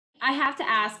I have to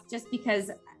ask, just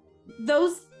because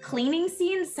those cleaning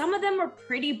scenes, some of them were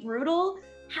pretty brutal.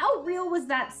 How real was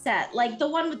that set? Like the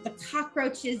one with the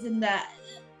cockroaches and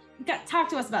talk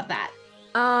to us about that.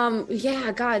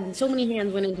 Yeah, God, so many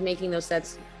hands went into making those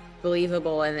sets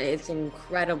believable, and it's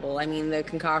incredible. I mean, the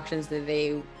concoctions that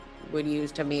they would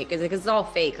use to make, because it's all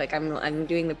fake. Like I'm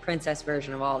doing the princess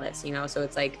version of all this, so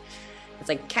it's like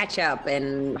ketchup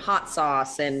and hot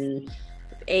sauce and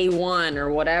A1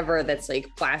 or whatever that's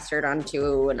like plastered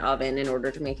onto an oven in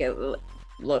order to make it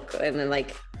look, and then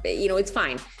it's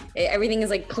fine. Everything is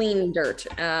like clean dirt.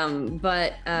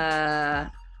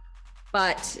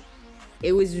 But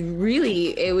it was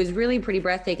really pretty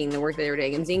breathtaking, the work that they were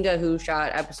doing. And Zinga, who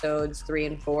shot episodes 3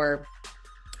 and 4,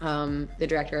 the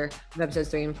director of episodes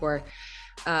 3 and 4,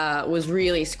 was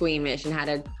really squeamish and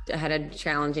had a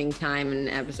challenging time in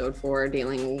episode 4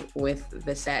 dealing with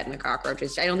the set and the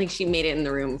cockroaches. I don't think she made it in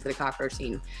the room for the cockroach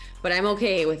scene, but I'm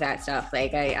okay with that stuff.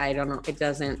 Like I don't know, it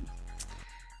doesn't.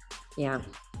 Yeah.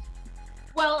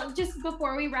 Well, just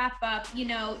before we wrap up,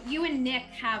 you and Nick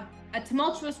have a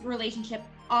tumultuous relationship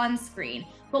on screen,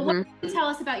 but what can you tell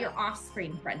us about your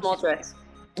off-screen friendship? Tumultuous.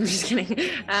 I'm just kidding.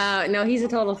 No, he's a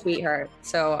total sweetheart.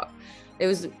 So it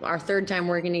was our 3rd time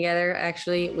working together.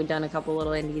 Actually, we've done a couple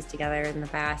little indies together in the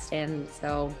past, and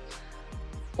so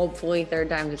hopefully 3rd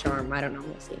time's a charm. I don't know.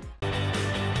 We'll see.